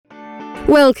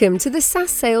Welcome to the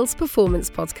SaaS Sales Performance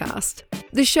podcast,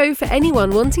 the show for anyone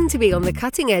wanting to be on the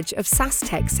cutting edge of SaaS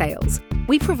tech sales.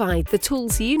 We provide the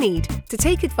tools you need to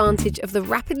take advantage of the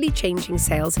rapidly changing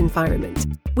sales environment.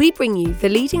 We bring you the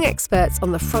leading experts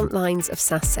on the front lines of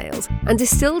SaaS sales and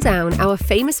distill down our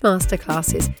famous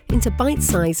masterclasses into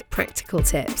bite-sized practical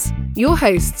tips. Your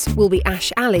hosts will be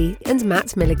Ash Ali and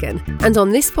Matt Milligan, and on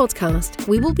this podcast,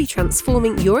 we will be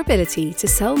transforming your ability to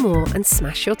sell more and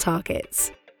smash your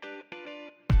targets.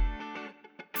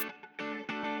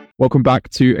 Welcome back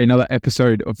to another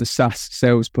episode of the SaaS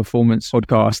Sales Performance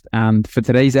podcast. And for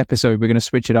today's episode, we're going to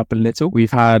switch it up a little. We've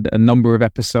had a number of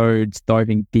episodes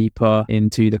diving deeper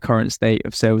into the current state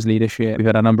of sales leadership. We've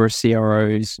had a number of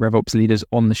CROs, RevOps leaders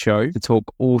on the show to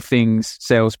talk all things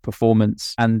sales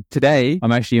performance. And today,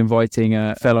 I'm actually inviting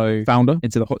a fellow founder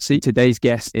into the hot seat. Today's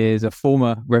guest is a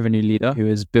former revenue leader who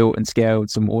has built and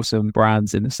scaled some awesome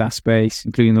brands in the SaaS space,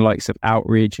 including the likes of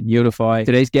Outreach and Yieldify.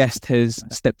 Today's guest has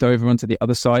stepped over onto the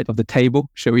other side of the table,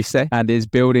 shall we say, and is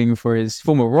building for his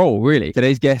former role, really.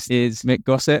 Today's guest is Mick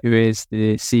Gossett, who is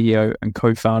the CEO and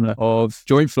co-founder of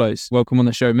Jointflows. Welcome on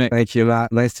the show, Mick. Thank you,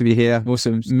 Matt. Nice to be here.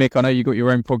 Awesome. Mick, I know you got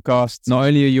your own podcast. Not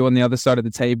only are you on the other side of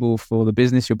the table for the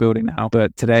business you're building now,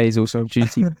 but today is also an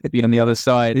opportunity to be on the other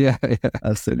side. Yeah,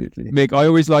 absolutely. Mick, I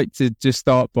always like to just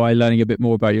start by learning a bit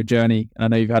more about your journey. And I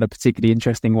know you've had a particularly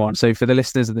interesting one. So for the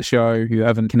listeners of the show who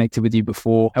haven't connected with you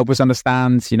before, help us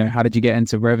understand, how did you get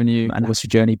into revenue and what's your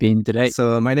journey been today?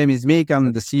 So my name is Mick.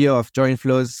 I'm the CEO of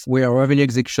Jointflows. We are a revenue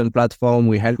execution platform.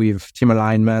 We help with team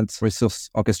alignment,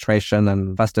 resource orchestration,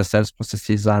 and faster sales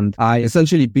processes. And I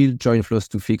essentially built Jointflows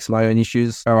to fix my own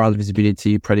issues around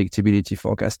visibility, predictability,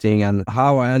 forecasting. And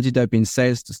how I ended up in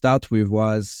sales to start with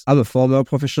was I'm a former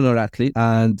professional athlete.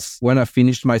 And when I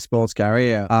finished my sports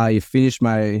career, I finished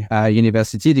my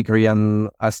university degree and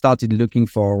I started looking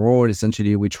for a role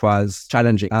essentially which was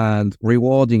challenging and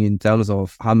rewarding in terms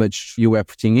of how much you were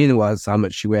putting in was how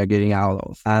much you were getting out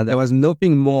of. And there was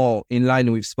nothing more in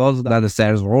line with sports than a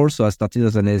sales role. So I started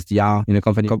as an SDR in a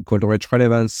company called Reach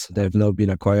Relevance. They've now been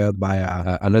acquired by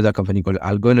another company called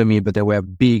Algonomy, but they were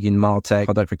big in MarTech,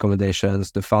 product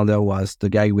recommendations. The founder was the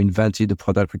guy who invented the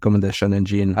product recommendation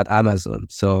engine at Amazon.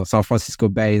 So San Francisco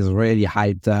Bay is really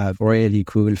hyped up, really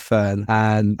cool, fun.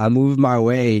 And I moved my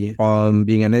way from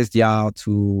being an SDR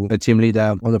to a team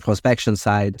leader on the prospection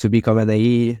side to become an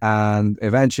AE. And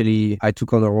eventually I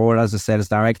took on a role as a sales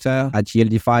director at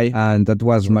Yieldify, and that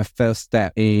was my first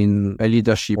step in a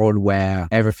leadership role where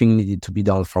everything needed to be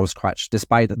done from scratch.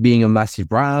 Despite being a massive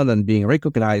brand and being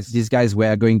recognized, these guys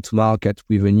were going to market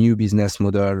with a new business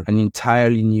model, an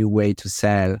entirely new way to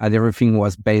sell, and everything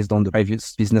was based on the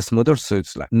previous business model, so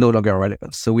it's like no longer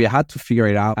relevant. So we had to figure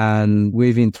it out, and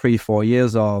within 3-4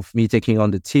 years of me taking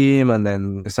on the team and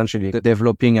then essentially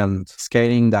developing and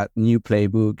scaling that new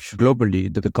playbook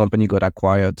globally, the company got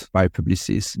acquired by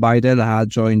Publicis. By then I had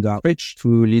joined Outreach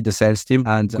to lead the sales team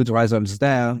and good results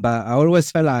there. But I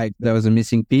always felt like there was a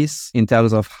missing piece in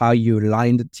terms of how you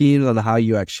align the teams and how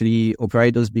you actually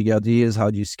operate those bigger deals, how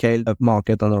do you scale up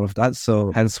market and all of that.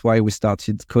 So hence why we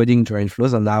started coding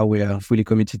Jointflows, and now we are fully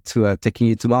committed to taking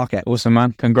it to market. Awesome,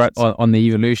 man. Congrats on the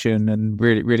evolution, and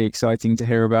really, really exciting to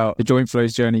hear about the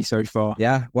Jointflows journey so far.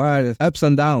 Yeah, well, ups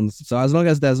and downs. So as long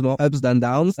as there's more ups than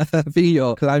downs, I think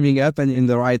you're climbing up and in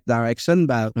the right direction,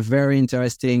 but very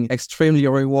interesting, extremely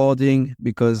rewarding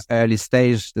because early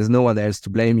stage, there's no one else to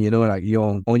blame, like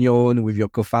you're on your own with your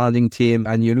co-founding team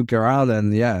and you look around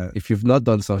and if you've not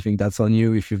done something, that's on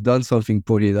you. If you've done something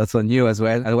poorly, that's on you as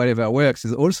well. And whatever works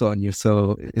is also on you.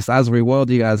 So it's as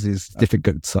rewarding as it's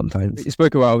difficult sometimes. You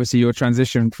spoke about obviously your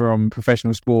transition from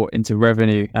professional sport into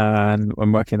revenue and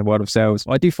working in the world of sales.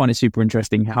 I do find it super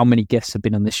interesting how many guests have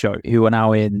been on this show who are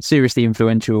now in seriously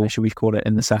influential, should we call it,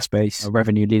 in the SaaS space,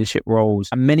 revenue leadership roles.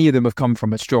 And many of them have come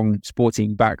from a strong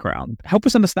sporting background. Help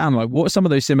us understand, what are some of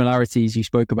those similarities you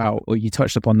spoke about or you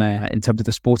touched upon there in terms of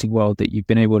the sporting world that you've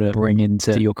been able to bring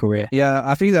into your career? Yeah,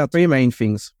 I think there are three main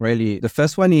things, really. The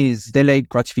first one is delayed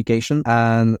gratification.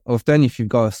 And often if you've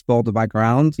got a sport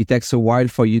background, it takes a while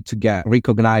for you to get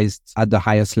recognized at the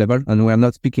highest level. And we're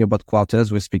not speaking about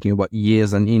quarters, we're speaking about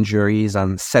years and injuries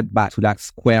and setback to that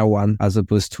square one as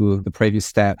opposed to the previous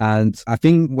step. And I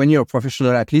think when you're a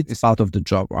professional athlete, it's part of the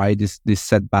job, right? These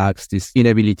setbacks, this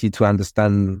inability to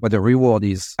understand what the reward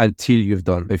is until you've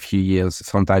done a few years,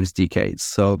 sometimes decades.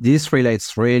 So this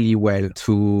relates really well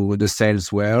to the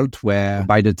sales world, where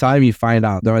by the time you find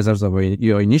out the results of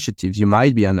your initiatives, you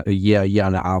might be a year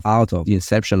and a half out of the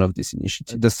inception of this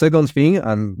initiative. The second thing,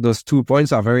 and those 2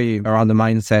 points are very around the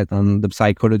mindset and the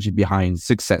psychology behind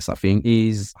success, I think,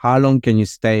 is how long can you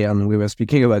stay, and we were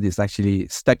speaking about this actually,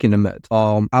 stuck in the mud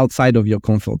or outside of your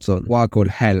comfort zone, what I call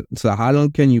hell. So how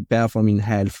long can you perform in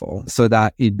hell for so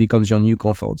that it becomes your new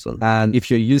comfort zone? And if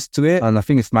you're used to it, and I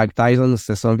think it's Mike Tyson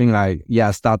says something like,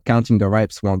 start counting the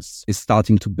reps once it's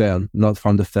starting to burn, not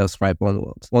from the first rep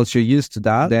onwards. Once you're used to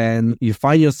that, then you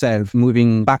find yourself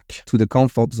moving back to the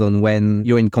comfort zone when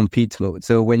you're in compete mode.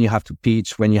 So when you have to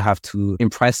pitch, when you have to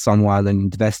impress someone, an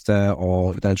investor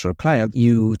or potential client,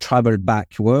 you travel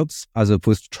backwards as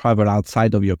opposed to travel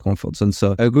outside of your comfort zone.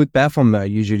 So a good performer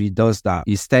usually does that.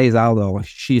 He stays out, or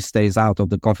she stays out of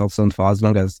the comfort zone for as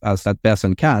long as that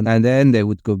person can. And then they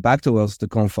would go back towards the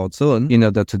comfort zone in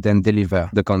order to then deliver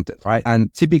the content, right?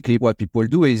 And typically what people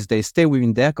do is they stay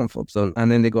within their comfort zone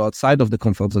and then they go outside of the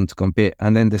comfort zone to compete,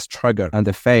 and then they struggle and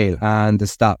they fail and they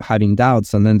start having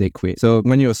doubts and then they quit. So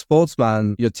when you're a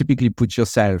sportsman, you typically put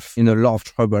yourself in a lot of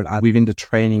trouble within the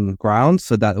training ground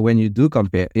so that when you do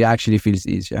compete, it actually feels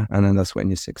easier. And then that's when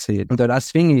you succeed. The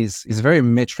last thing is very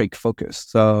metric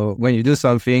focused. So when you do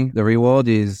something, the reward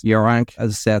is you rank at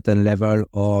a certain level,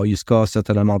 or you score a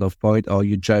certain amount of points, or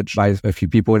you judge by a few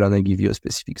people and they give you a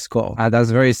specific score. And that's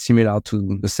very similar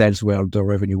to the sales world, the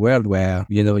revenue world, where,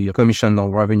 you're commissioned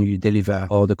on revenue you deliver,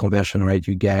 or the conversion rate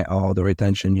you get, or the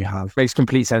retention you have. Makes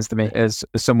complete sense to me as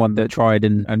someone that tried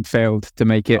and failed to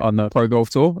make it on the Pro Golf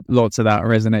Tour. Lots of that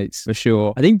resonates for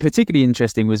sure. I think particularly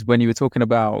interesting was when you were talking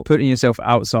about putting yourself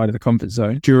outside of the comfort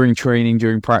zone during training,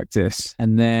 during practice,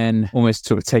 and then almost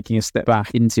sort of taking a step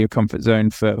back into your comfort zone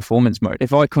for performance mode.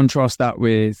 If I contrast that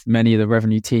with many of the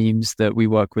revenue teams that we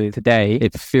work with today,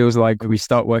 it feels like we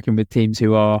start working with teams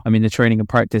who are, the training and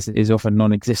practice is often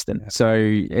non-existent. So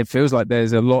it feels like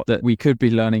there's a lot that we could be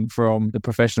learning from the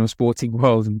professional sporting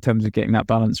world in terms of getting that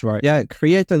balance right. Yeah,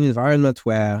 create an environment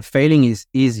where failing is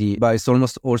easy, but it's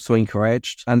almost also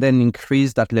encouraged, and then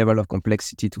increase that level of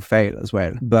complexity to fail as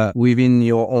well, but within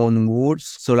your own rules.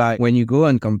 So like when you go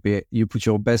and compete, you put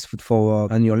your best foot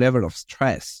forward and your level of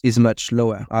stress is much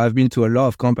lower. I've been to a lot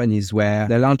of companies where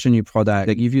they launch a new product,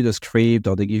 they give you the script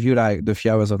or they give you like the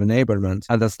few hours of enablement,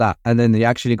 and that's that. And then they're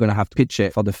actually going to have to pitch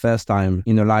it for the first time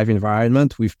in a live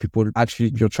environment with people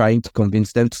actually you're trying to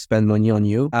convince them to spend money on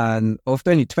you. And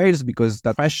often it fails because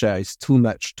that pressure is too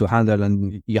much to handle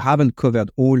and you haven't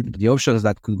covered all the options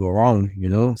that could go wrong,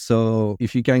 So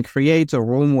if you can create a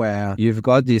room where you've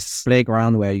got this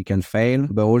playground where you can fail,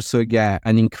 but also get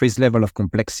an increased level of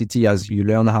complexity as you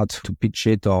learn how to pitch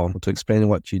it or to explain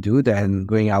what you do, then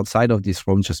going outside of this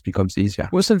room just becomes easier.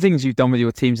 What are some things you've done with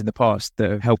your teams in the past that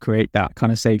have helped create that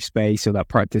kind of safe space or that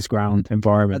practice ground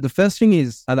environment? The first thing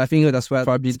is, and I think that's where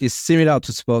probably is similar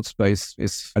to sports, but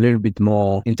it's a little bit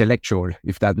more intellectual,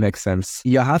 if that makes sense.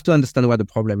 You have to understand what the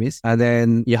problem is, and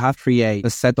then you have to create a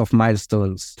set of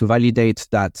milestones to validate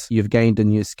that you've gained a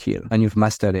new skill and you've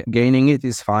mastered it. Gaining it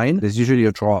is fine. There's usually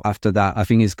a drop after that. I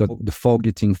think it's got the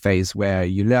forgetting phase where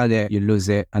you learn it, you lose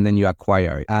it, and then you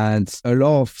acquire it. And a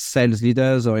lot of sales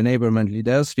leaders or enablement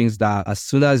leaders think that as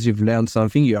soon as you've learned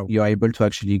something, you're able to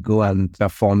actually go and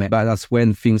perform it. But that's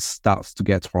when things start to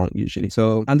get wrong usually.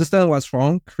 So understand what's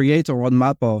wrong, create a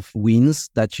roadmap of wins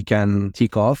that you can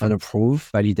tick off and approve,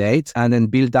 validate, and then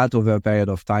build that over a period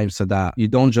of time so that you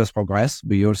don't just progress,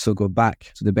 but you also go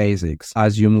back to the basics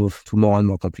as you move to more and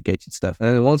more complicated stuff.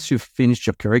 And then once you've finished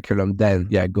your curriculum, then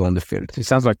go on the field. It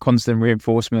sounds like constant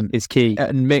reinforcement is key.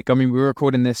 And Mick, we're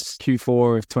recording this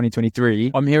Q4 of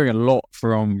 2023. I'm hearing a lot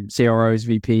from CROs,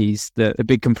 VPs, that the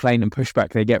big complaint and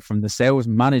pushback they get from the sales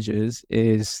managers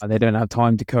is they don't have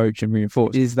time to coach and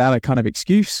reinforce. Is that a kind of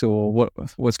excuse, or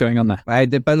what's going on there? It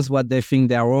depends what they think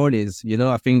their role is.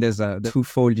 I think there's a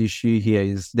twofold issue here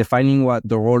is defining what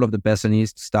the role of the person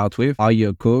is to start with. Are you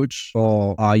a coach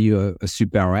or are you a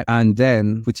super rep? And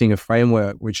then putting a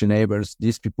framework which enables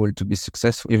these people to be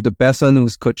successful. If the person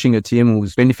who's coaching a team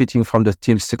who's benefiting from the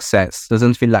team's success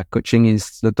doesn't feel like coaching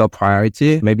is the top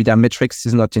priority, maybe their metrics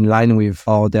is not in line with,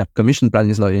 or their commission plan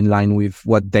is not in line with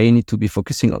what they need to be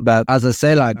focusing on. But as I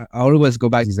say, I always go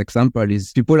back to this example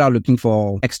is people are looking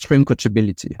for extreme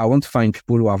coachability. I want to find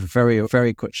people who are very,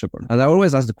 very coachable. And I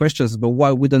always ask the questions, but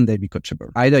why wouldn't they be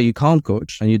coachable? Either you can't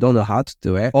coach and you don't know how to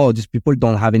do it, or these people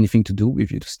don't have anything to do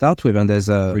with you to start with, and there's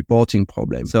a reporting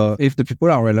problem. So if the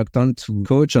people are reluctant to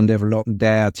coach and develop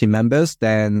their team members,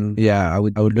 then I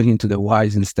would look into the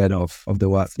whys instead of the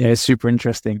what. Yeah, it's super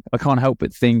interesting. I can't help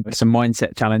but think some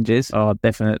mindset challenges years are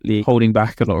definitely holding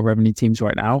back a lot of revenue teams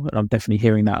right now. And I'm definitely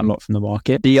hearing that a lot from the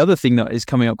market. The other thing that is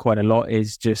coming up quite a lot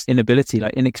is just inability,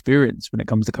 like inexperience when it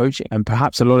comes to coaching. And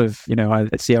perhaps a lot of, I had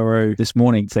a CRO this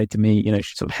morning say to me,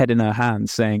 she's sort of head in her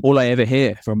hands saying, all I ever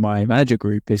hear from my manager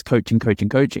group is coaching,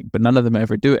 but none of them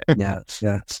ever do it. Yeah.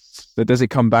 So does it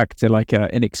come back to like an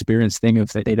inexperienced thing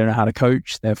of they don't know how to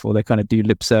coach, therefore they kind of do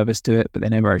lip service to it, but they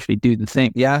never actually do the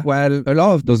thing? Yeah, well, a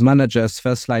lot of those managers,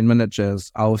 first line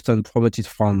managers, are often promoted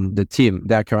from the team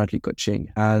they're currently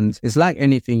coaching. And it's like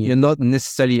anything, you're not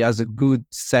necessarily as a good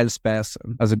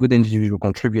salesperson, as a good individual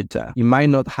contributor, you might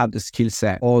not have the skill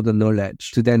set or the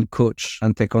knowledge to then coach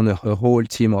and take on a whole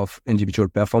team of individual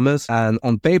performers. And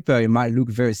on paper, it might look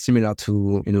very similar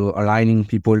to, aligning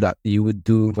people that you would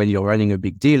do when you're running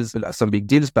some big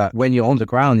deals, but when you're on the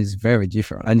ground, it's very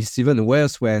different. And it's even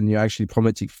worse when you're actually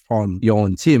promoting from your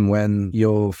own team, when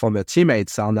your former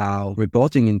teammates are now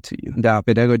reporting into you. There are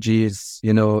pedagogies,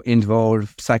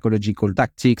 involve psychological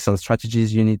tactics and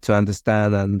strategies you need to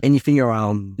understand, and anything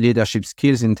around leadership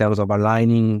skills in terms of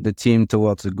aligning the team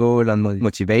towards a goal and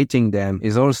motivating them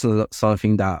is also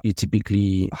something that you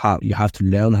typically have to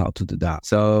learn how to do that.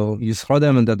 So you throw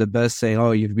them under the bus saying,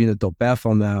 oh, you've been a top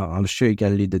performer, I'm sure you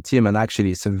can lead the team. And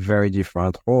actually, it's a very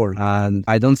different role. And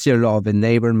I don't see a lot of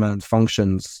enablement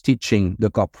functions teaching the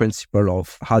core principle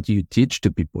of how do you teach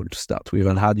to people to start with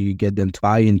and how do you get them to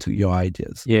buy into your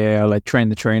ideas. Yeah, like train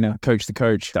the trainer, coach the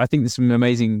coach. I think there's some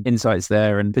amazing insights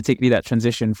there, and particularly that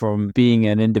transition from being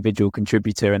an individual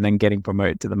contributor and then getting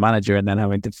promoted to the manager and then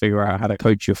having to figure out how to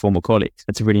coach your former colleagues.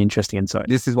 That's a really interesting insight.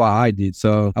 This is what I did.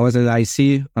 So I was an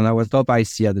IC and I was top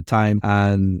IC at the time,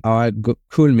 and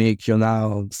cool, Mick, you're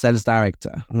now sales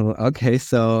director. Okay,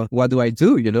 so what do I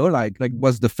do? Like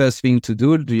what's the first thing to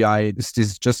do? Is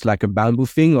this just like a bamboo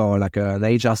thing or like an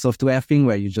HR software thing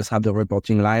where you just have the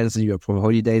reporting lines and you approve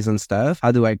holidays and stuff?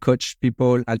 How do I coach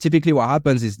people? And typically what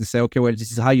happens is they say, okay, well,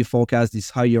 this is how you forecast, this is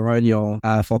how you run your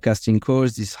forecasting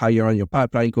calls, this is how you run your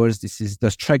pipeline calls, this is the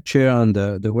structure and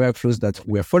the workflows that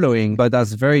we're following. But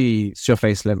that's very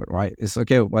surface level, right? It's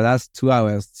okay, well, that's 2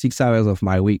 hours, 6 hours of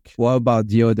my week. What about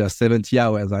the other 70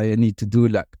 hours I need to do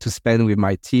to spend with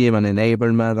my team and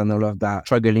enablement and all of that,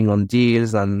 struggling on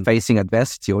deals and facing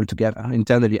adversity altogether,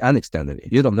 internally and externally?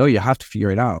 You don't know, you have to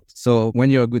figure it out. So when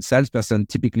you're a good salesperson,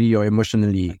 typically you're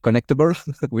emotionally connectable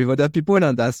with other people,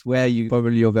 and that's where you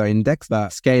probably over-index.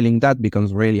 But scaling that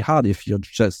becomes really hard if you're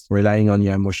just relying on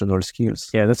your emotional skills.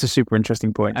 Yeah, that's a super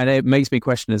interesting point. And it makes me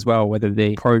question as well whether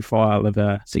the profile of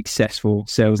a successful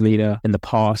sales leader in the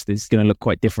past is going to look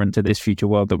quite different to this future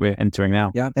world that we're entering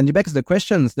now. Yeah, and it begs the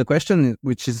question,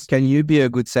 which is, can you be a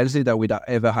good sales leader without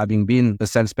ever having been a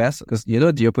salesperson? Because,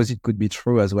 the opposite could be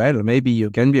true as well. Maybe you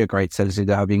can be a great sales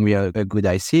leader having been a good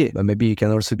IC, but maybe you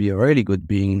can also be a really good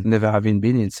being never having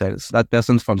been in sales. That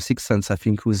person from Sixth Sense, I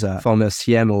think, who's a former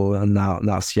CMO and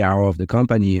now CRO of the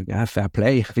company, yeah, fair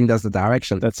play. I think that's the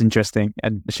direction. That's interesting.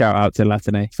 And shout out to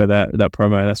Latine for that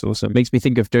promo. That's awesome. Makes me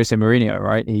think of Jose Mourinho,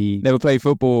 right? He never played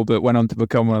football, but went on to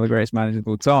become one of the greatest managers of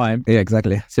all time. Yeah,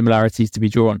 exactly. Similarities to be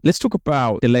drawn. Let's talk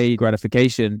about delayed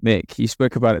gratification. Mick, you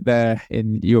spoke about it there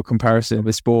in your comparison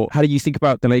with sport. How do you think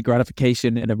about delayed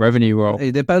gratification in a revenue role?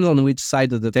 It depends on which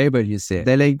side of the table you sit.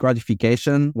 Delayed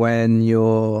gratification when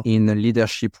you're in a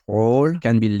leadership role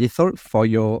can be lethal for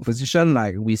your position.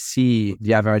 Like we see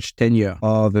the average tenure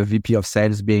of a VP of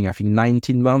sales being, I think,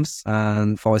 19 months,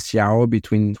 and for a CRO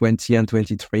between 20 and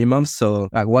 23 months. So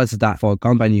like, what's that for a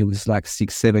company who's like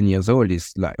 6-7 years old?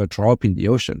 Is like a drop in the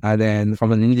ocean. And then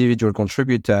from an individual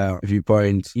contributor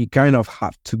viewpoint, you kind of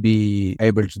have to be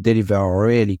able to deliver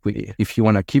really quickly if you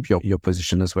want to keep your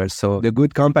position as well. So the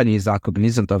good companies are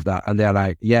cognizant of that, and they're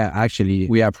like, yeah, actually,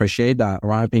 we appreciate that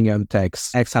ramping up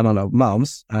takes X amount of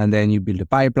months, and then you build a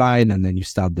pipeline, and then you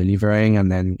start delivering,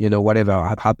 and then,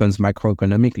 whatever happens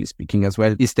macroeconomically speaking as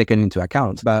well is taken into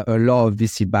account. But a lot of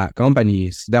VC-backed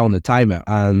companies, they're on a timer,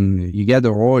 and you get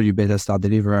the role, you better start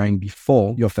delivering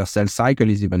before your first sales cycle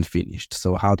is even finished.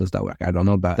 So how does that work? I don't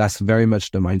know, but that's very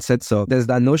much the mindset. So there's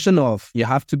that notion of you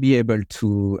have to be able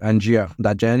to endure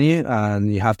that journey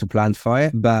and you have to plan for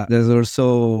it. But there's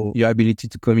also your ability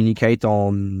to communicate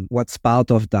on what's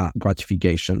part of that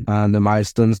gratification and the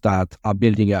milestones that are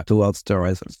building up towards the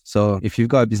results. So if you've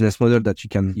got a business model that you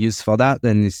can use for that,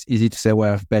 then it's easy to say,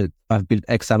 well, I've built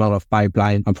X amount of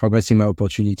pipeline. I'm progressing my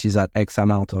opportunities at X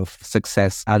amount of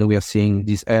success. And we are seeing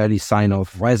this early sign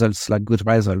of results, like good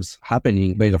results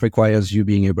happening, but it requires you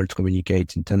being able to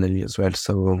communicate internally as well.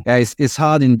 So yeah, it's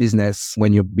hard in business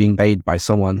when you're being paid by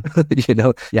someone.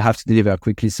 You have to deliver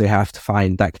quickly. So you have to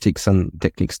find tactics and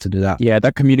techniques to do that. Yeah,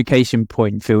 that communication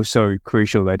point feels so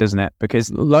crucial though, doesn't it?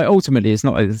 Because like ultimately it's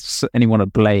not anyone to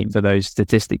blame for those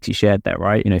statistics you shared there,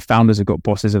 right? Founders have got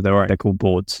bosses of their own. They're called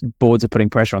boards. Boards are putting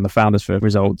pressure on the founders for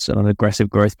results and an aggressive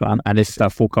growth plan. And if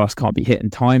that forecast can't be hit in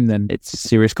time, then it's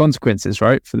serious consequences,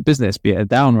 right? For the business, be it a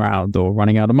down round or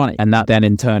running out of money. And that then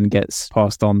in turn gets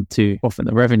passed on to often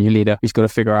the revenue leader, who's got to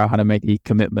figure out how to make the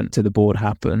commitment to the board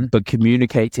happen. But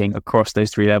communicating across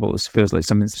those three levels feels like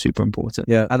something super important.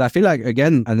 Yeah. And I feel like,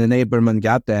 again, an enablement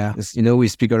gap there is, we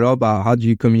speak a lot about how do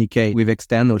you communicate with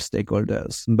external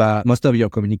stakeholders, but most of your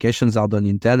communications are done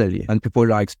internally and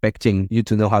people are expecting you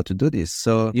to know how to do this.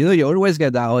 So, you always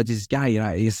get that, oh, this guy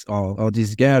or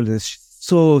this girl is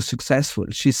so successful.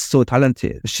 She's so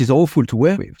talented. She's awful to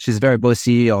work with. She's very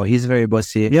bossy or he's very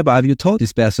bossy. Yeah, but have you taught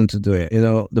this person to do it?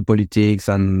 The politics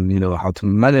and, how to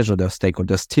manage other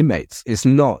stakeholders, teammates. It's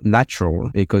not natural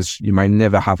because you might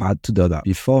never have had to do that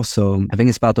before. So I think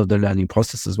it's part of the learning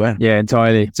process as well. Yeah,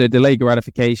 entirely. So delayed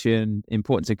gratification,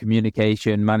 importance of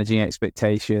communication, managing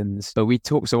expectations. But we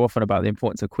talk so often about the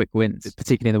importance of quick wins,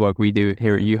 particularly in the work we do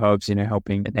here at UHubs,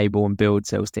 helping enable and build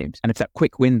sales teams. And if that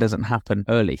quick win doesn't happen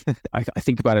early, I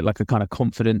think about it like a kind of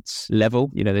confidence level.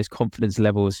 Those confidence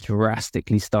levels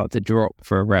drastically start to drop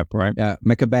for a rep, right? Yeah,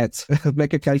 make a bet,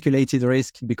 make a calculated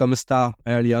risk, become a star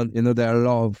early on. There are a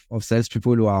lot of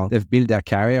salespeople they've built their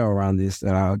career around this.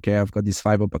 Okay, I've got these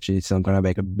 5 opportunities. I'm going to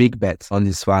make a big bet on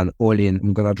this one, all in.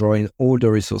 I'm going to draw in all the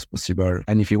resources possible.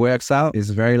 And if it works out,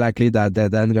 it's very likely that they're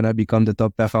then going to become the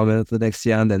top performer the next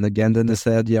year, and then again, then the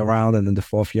 3rd year round, and then the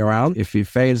 4th year round. If it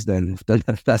fails, then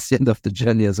that's the end of the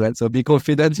journey as well. So be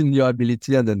confident in your ability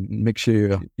and then make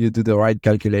sure you do the right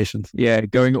calculations. Yeah,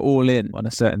 going all in on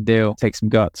a certain deal takes some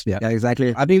guts. Yeah,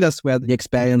 exactly. I think that's where the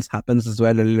experience happens as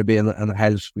well a little bit and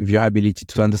helps with your ability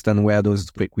to understand where those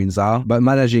quick wins are. But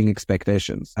managing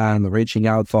expectations and reaching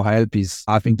out for help is,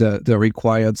 I think, the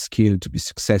required skill to be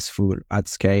successful at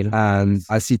scale. And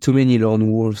I see too many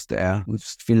lone wolves there who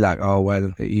just feel like, oh,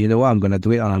 well, I'm going to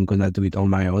do it and I'm going to do it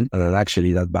on my own. And then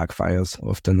actually that backfires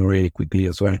often really quickly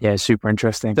as well. Yeah, super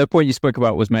interesting. The point you spoke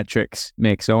about was metrics,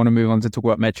 Mick. So I want to move on to talk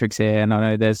about metrics here. And I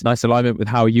know there's nice alignment with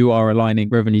how you are aligning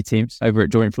revenue teams over at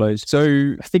Jointflows.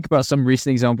 So I think about some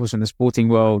recent examples from the sporting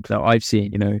world that I've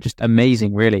seen, just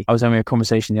amazing, really. I was having a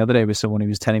conversation the other day with someone who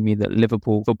was telling me that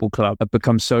Liverpool Football Club have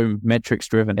become so metrics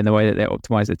driven in the way that they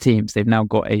optimize their teams. They've now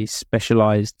got a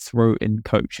specialized throw-in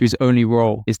coach whose only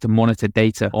role is to monitor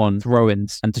data on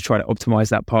throw-ins and to try to optimize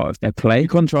that part of their play. You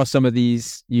contrast some of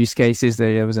these use cases.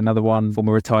 There was another one,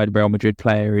 former retired Real Madrid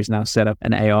player who's now set up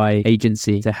an AI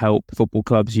agency to help football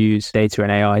clubs use data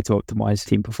and AI to optimize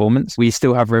team performance. We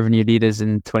still have revenue leaders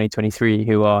in 2023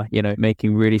 who are,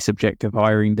 making really subjective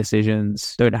hiring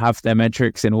decisions, don't have their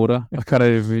metrics in order, are kind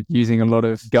of using a lot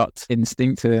of gut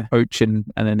instinct to coach and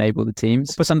enable the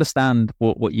teams. Help us understand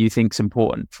what you think is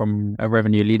important from a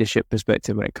revenue leadership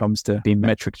perspective when it comes to being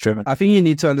metrics driven. I think you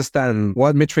need to understand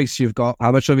what metrics you've got,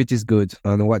 how much of it is good,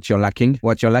 and what you're lacking.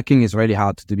 What you're lacking is really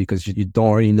hard to do because you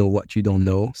don't really know what you don't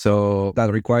know. So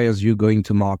that requires you going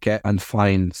to market and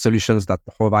find solutions that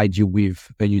provide you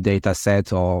with a new data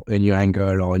set or a new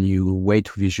angle or a new way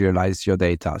to visualize your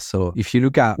data. So if you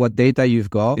look at what data you've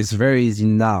got, it's very easy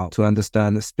now to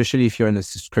understand, especially if you're in a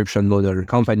subscription model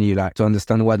company, like to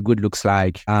understand what good looks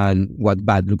like and what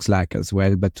bad looks like as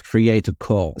well, but to create a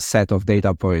core set of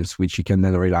data points which you can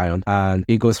then rely on. And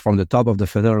it goes from the top of the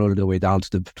funnel all the way down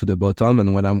to the bottom.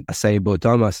 And when I say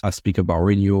bottom, I speak about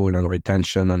renewal and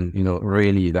retention and,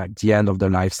 really like the end of the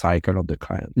life cycle of the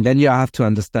client. And then you have to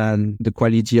understand the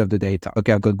quality of the data.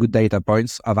 Okay, I've got good data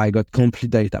points. Have I got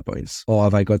complete data points? Or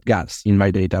have I got gaps in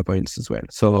my data points as well?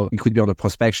 So it could be on the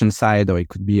prospection side, or it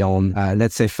could be on,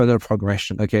 let's say, funnel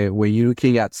progression. Okay, where you're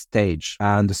looking at stage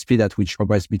and the speed at which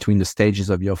progress between the stages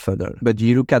of your funnel. But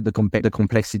you look at the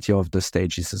complexity of the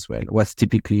stages as well. What's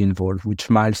typically involved, which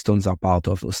milestones are part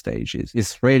of those stages.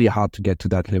 It's really hard to get to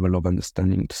that level of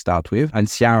understanding to start with. And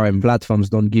CRM platforms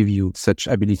don't give you such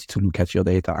ability to look at your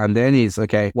data. data. And then it's,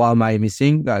 okay, what am I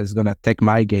missing that is going to take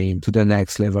my game to the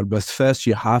next level? But first,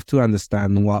 you have to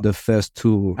understand what the first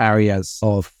two areas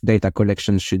of data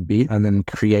collection should be, and then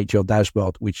create your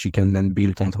dashboard, which you can then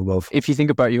build on top of. If you think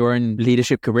about your own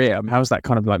leadership career, how's that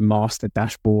kind of like master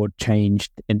dashboard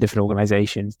changed in different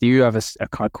organizations? Do you have a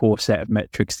kind of core set of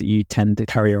metrics that you tend to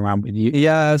carry around with you?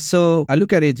 Yeah, so I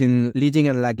look at it in leading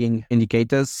and lagging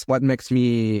indicators. What makes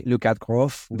me look at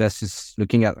growth versus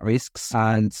looking at risks?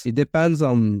 And it depends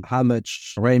on how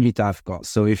much remit I've got.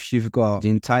 So if you've got the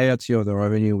entirety of the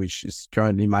revenue, which is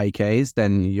currently my case,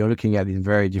 then you're looking at it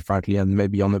very differently and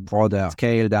maybe on a broader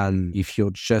scale than if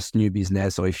you're just new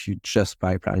business or if you just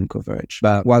pipeline coverage.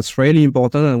 But what's really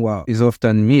important and what is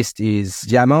often missed is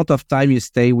the amount of time you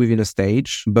stay within a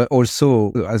stage, but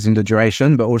also as in the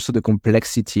duration, but also the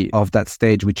complexity of that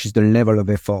stage, which is the level of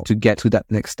effort to get to that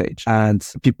next stage. And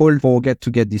people forget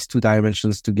to get these two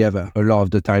dimensions together a lot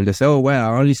of the time. They say, oh,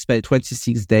 well, I only spent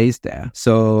 26 days there.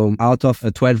 So out of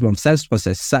a 12-month sales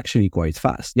process, it's actually quite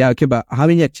fast. Yeah, okay, but how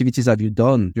many activities have you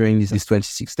done during these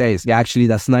 26 days? Yeah, actually,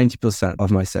 that's 90%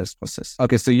 of my sales process.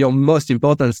 Okay, so your most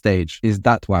important stage is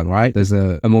that one, right? There's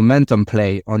a momentum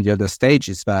play on the other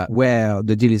stages, but where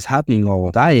the deal is happening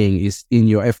or dying is in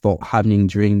your effort happening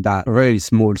during that really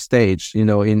small stage,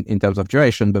 in terms of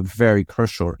duration, but very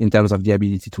crucial in terms of the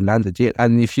ability to land the deal.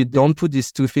 And if you don't put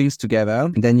these two things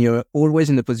together, then you're always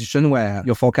in a position where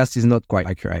your forecast is not quite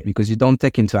accurate because you don't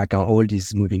take into account all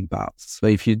these moving parts.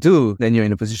 But if you do, then you're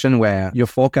in a position where your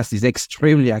forecast is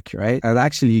extremely accurate and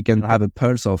actually you can have a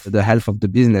pulse of the health of the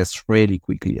business really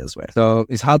quickly as well. So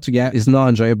it's hard to get, it's not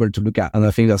enjoyable to look at. And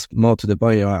I think that's more to the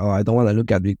point, I don't want to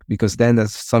look at it because then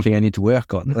that's something I need to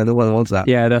work on. I don't want that.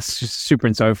 Yeah, that's just super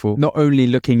insightful. Not only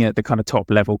looking at the kind of top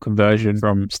level conversion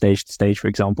from stage to stage, for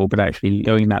example, but actually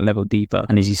going that level deeper.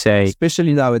 And as you say,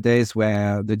 especially nowadays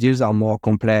where the deals are more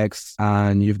complex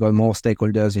and you've got more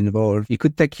stakeholders involved, it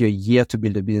could take you a year to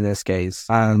build a business case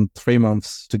and 3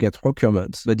 months to get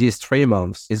procurement. But these 3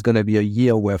 months is going to be a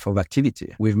year worth of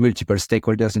activity with multiple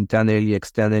stakeholders internally,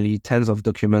 externally, tens of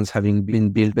documents having been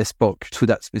built bespoke to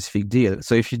that specific deal.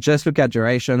 So if you just look at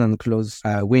duration and close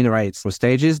win rates for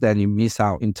stages, then you miss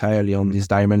out entirely on this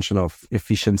dimension of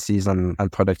efficiencies and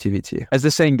productivity. As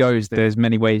the saying goes, there's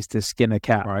many ways to skin a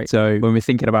cat, right? So when we're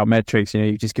thinking about metrics,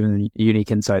 you've just given a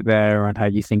unique insight there on how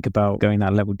you think about going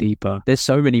that level deeper. There's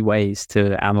so many ways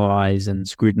to analyze and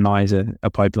scrutinize a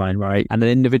pipeline, right? And an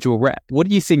individual rep. What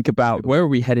do you think about where are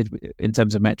we headed in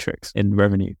terms of metrics in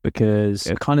revenue? Because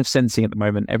you're kind of sensing at the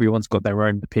moment, everyone's got their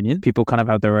own opinion. People kind of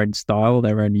have their own style,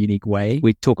 their own unique way.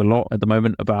 We talk a lot at the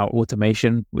moment about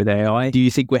automation with AI. Do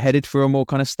you think we're headed for a more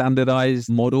kind of standardized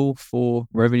model for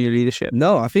revenue leadership?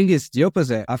 No, I think it's the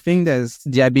opposite. I think there's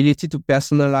the ability to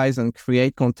personalize and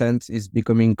create content is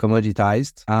becoming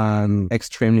commoditized and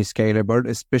extremely scalable,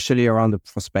 especially around the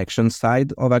prospection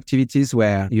side of activities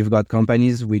where you've got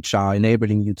companies which are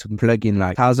enabling you to plug in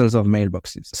like thousands of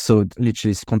mailboxes. So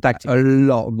literally contacting a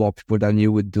lot more people than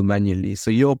you would do manually.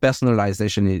 So your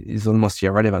personalization is almost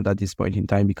irrelevant at this point in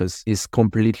time because it's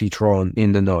completely thrown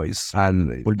in the noise and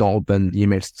people don't open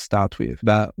emails to start with.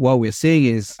 But what we're seeing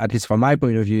is, at least from my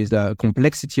point of view, is the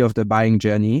complexity of the buying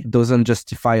journey doesn't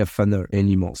justify a funnel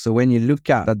anymore. So when you look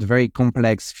at that very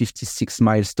complex 56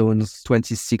 milestones,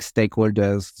 26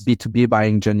 stakeholders, B2B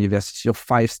buying journey versus your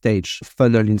 5-stage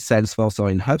funnel in Salesforce or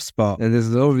in HubSpot, then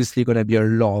there's obviously going to be a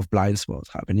lot of blind spots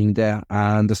happening there.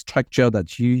 And the structure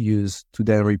that you use to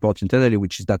then report internally,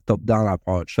 which is that top-down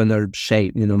approach, funnel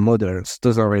shape, model,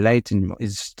 doesn't relate anymore. It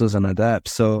just doesn't adapt.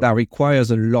 So that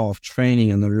requires a lot of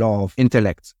training and a lot of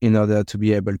intellect in order to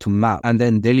be able to map and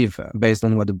then deliver based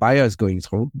on what the buyer is going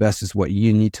through versus what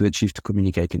you need to achieve to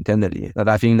communicate internally. That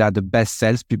I think that the best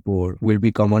salespeople will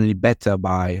become only better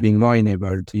by being more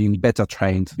enabled, being better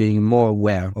trained, being more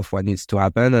aware of what needs to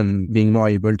happen and being more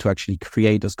able to actually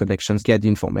create those connections, get the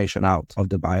information out of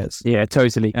the buyers. Yeah,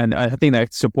 totally. And I think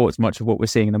that supports much of what we're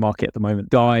seeing in the market at the moment.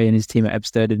 Guy and his team at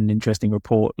Ebster did an interesting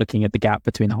report looking at the gap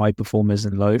between high performers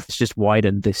and low. It's just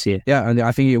widened this year. Yeah, and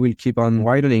I think it will keep on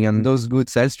widening, and those good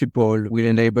salespeople will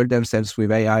enable themselves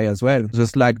with AI as well,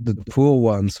 just like the poor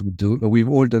ones would do, with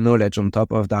all the knowledge on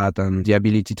top of that and the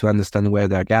ability to understand where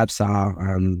their gaps are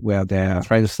and where their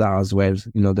strengths are as well,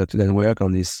 in order to then work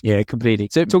on this. Yeah, completely.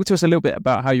 So talk to us a little bit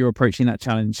about how you're approaching that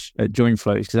challenge at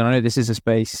Jointflows, because I know this is a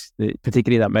space that,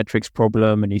 particularly that metrics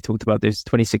problem, and you talked about those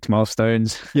 26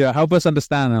 milestones. Yeah, help us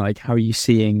understand how are you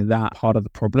seeing that part of the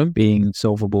problem being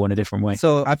solvable in a different way?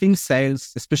 So I think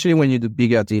sales, especially when you do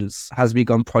bigger deals, has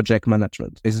become project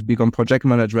management. It's become project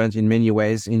management in many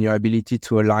ways, in your ability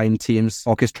to align teams,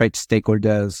 orchestrate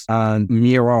stakeholders, and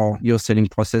mirror your selling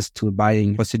process to a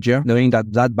buying procedure, knowing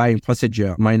that that buying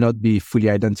procedure might not be fully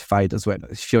identify it as well.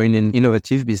 If you're in an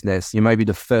innovative business, you might be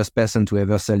the first person to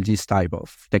ever sell this type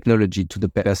of technology to the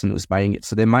person who's buying it.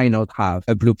 So they might not have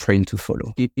a blueprint to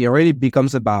follow. It really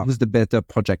becomes about who's the better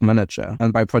project manager.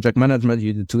 And by project management,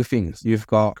 you do two things. You've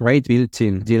got great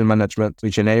built-in deal management,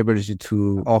 which enables you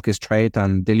to orchestrate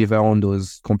and deliver on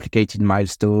those complicated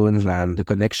milestones and the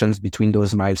connections between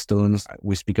those milestones.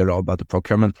 We speak a lot about the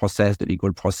procurement process, the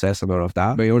legal process, and all of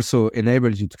that. But it also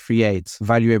enables you to create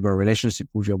valuable relationships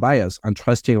with your buyers and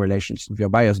trusting relationships with your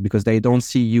buyers, because they don't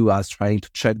see you as trying to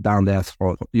shut down their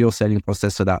throat, your selling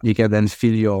process, so that you can then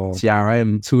fill your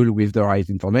CRM tool with the right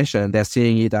information. They're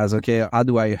seeing it as, okay, how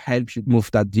do I help you move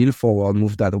that deal forward,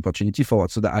 move that opportunity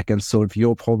forward, so that I can solve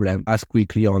your problem as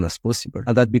quickly on as possible.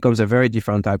 And that becomes a very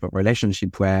different type of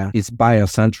relationship where it's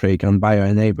buyer-centric and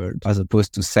buyer-enabled as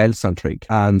opposed to sales-centric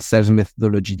and sales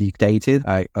methodology dictated.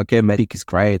 Okay, Medic is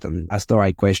great and ask the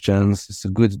right questions. It's a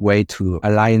good way to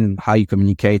align how you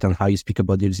communicate and how you speak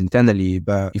about deals internally.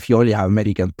 But if you only have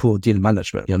Medic and poor deal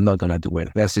management, you're not going to do well.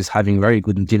 Versus having very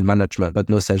good deal management, but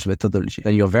no sales methodology,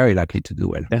 then you're very likely to do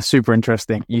well. That's super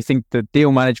interesting. You think the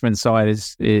deal management side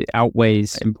it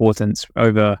outweighs importance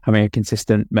over having a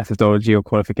consistent methodology or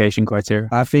qualification criteria?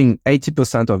 I think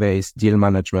 80% of it is deal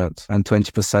management and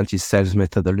 20% is sales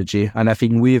methodology. And I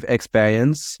think with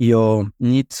experience, your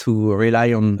need to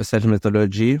rely on a sales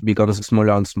methodology becomes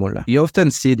smaller and smaller. You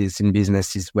often see this in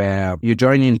businesses where you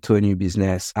join into a new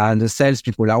business and the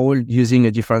salespeople are all using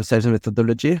a different sales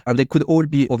methodology and they could all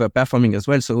be overperforming as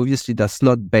well. So obviously that's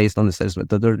not based on the sales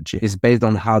methodology. It's based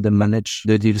on how they manage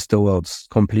the deals towards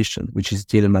completion, which is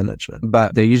deal management.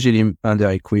 But they're usually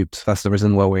under-equipped. That's the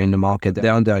reason why we're in the market.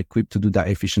 They're under-equipped to do that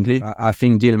efficiently. I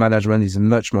think deal management is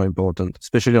much more important,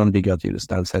 especially on bigger deals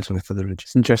than sales methodology.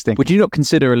 It's interesting. Would you not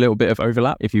consider a little bit of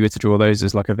overlap if you were to draw those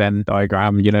as like a Venn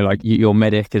diagram? You know, like your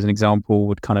Medic as an example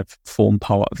would kind of form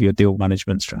part of your deal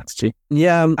management strategy.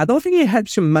 Yeah, I don't think it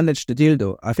helps you manage the deal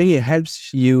though. I think it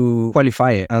helps you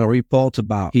qualify it and report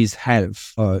about his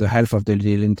health or the health of the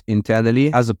deal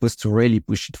internally, as opposed to really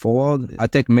push it forward. I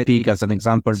take Medic as an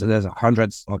example. So there's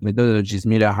hundreds of methodologies,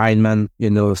 Miller Heinemann,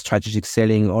 strategic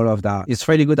selling, all of that. It's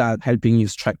really good at helping you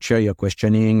structure your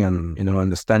questioning and,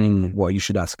 understanding what you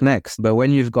should ask next. But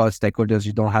when you've got stakeholders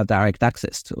you don't have direct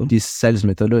access to, this sales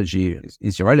methodology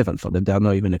is irrelevant for them. They're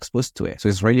not even exposed to it. So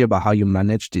it's really about how you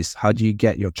manage this. How do you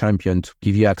get your champion to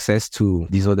give you access to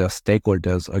these other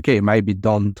stakeholders? Okay, it might be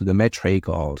done to the metric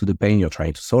or to the pain you're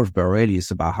trying to solve, but really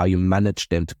it's about how you manage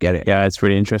them to get it. Yeah, it's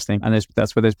really interesting. And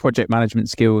that's where those project management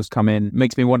skills come in. It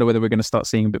makes me wonder whether we're going to start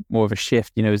seeing a bit more of a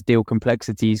shift, as deal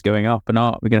complexity is going up and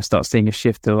up. We're going to start seeing a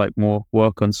shift to like more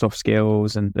work on soft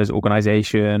skills and there's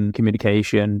organization,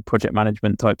 communication, project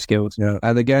management type skills. Yeah.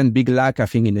 And again, big lack, I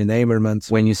think, in enablement.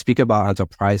 When you speak about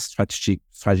enterprise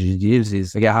strategy deals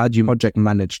is, again, how do you project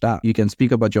manage that? You can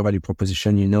speak about your value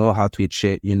proposition, how to pitch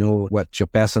it, what your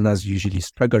personas usually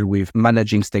struggle with,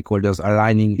 managing stakeholders,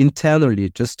 aligning internally,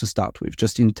 just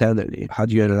internally. How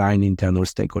do you align internal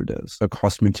stakeholders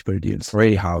across multiple deals?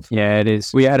 Really hard. Yeah, it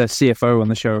is. We had a CFO on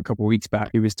the show a couple of weeks back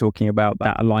who was talking about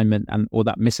that alignment or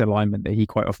that misalignment that he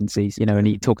quite often sees, and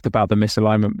he talked about the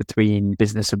misalignment between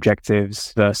business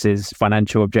objectives versus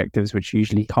financial objectives, which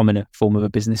usually come in a form of a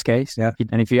business case. Yeah.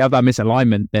 And if you have that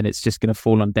misalignment, then it's just going to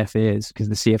fall on deaf ears because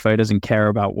the CFO doesn't care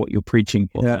about what you're preaching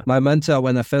for. Yeah. My mentor,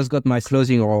 when I first got my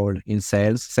closing role in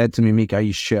sales, said to me, Mick, are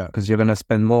you sure? Because you're going to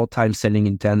spend more time selling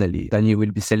internally than you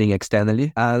will be selling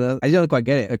externally. And I didn't quite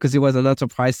get it because it was an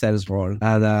enterprise sales role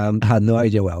and I had no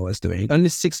idea what I was doing. Only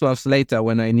 6 months later,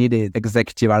 when I needed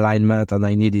executive alignment and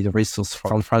I needed resource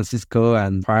from San Francisco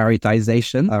and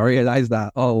prioritization, I realized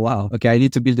that, oh, wow, okay, I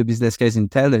need to build a business case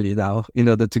internally now in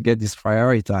order to get this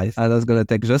prioritized. And that's going to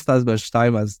take just as much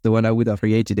time as the one I would have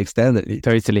created externally.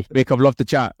 Totally. Mick, I've loved the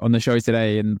chat on the show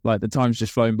today and the time's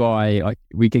just flown by.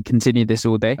 We could continue this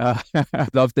all day.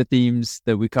 Love the themes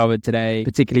that we covered today,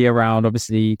 particularly around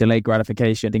obviously delayed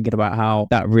gratification, thinking about how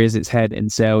that rears its head in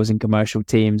sales and commercial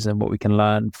teams and what we can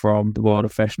learn from the world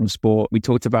of professional sport. We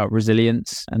talked about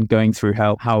resilience and going through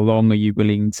how long are you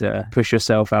willing to push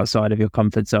yourself outside of your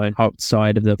comfort zone,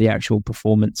 outside of the actual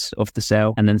performance of the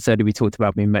sale. And then thirdly, we talked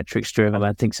about being metrics driven.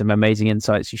 I think some amazing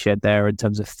insights you shared there in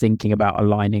terms of thinking about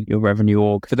aligning your revenue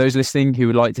org. For those listening who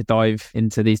would like to dive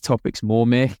into these topics more,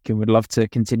 Mick, and would love to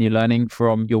continue learning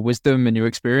from your wisdom and your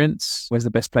experience, where's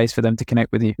the best place for them to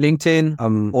connect with you? LinkedIn.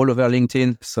 I'm all over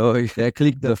LinkedIn. So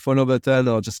click the follow button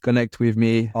or just connect with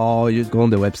me, or you go on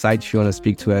the website. If you want to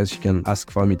speak to us, you can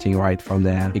ask for a meeting right from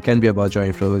there. It can be about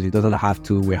Jointflows. It doesn't have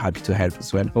to. We're happy to help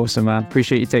as well. Awesome, man.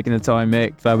 Appreciate you taking the time,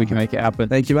 Mick. Glad we can make it happen.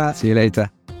 Thank you, Matt. See you later.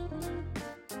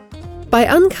 By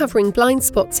uncovering blind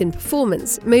spots in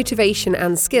performance, motivation,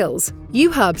 and skills,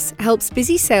 UHubs helps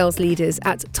busy sales leaders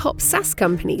at top SaaS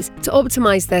companies to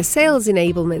optimize their sales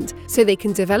enablement so they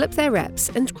can develop their reps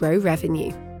and grow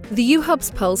revenue. The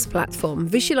UHubs Pulse platform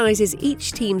visualizes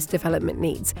each team's development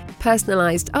needs,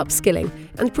 personalized upskilling,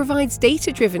 and provides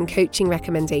data-driven coaching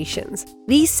recommendations.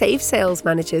 These save sales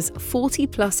managers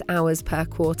 40+ hours per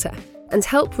quarter and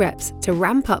help reps to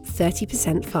ramp up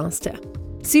 30% faster.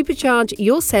 Supercharge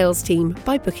your sales team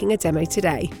by booking a demo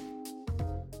today.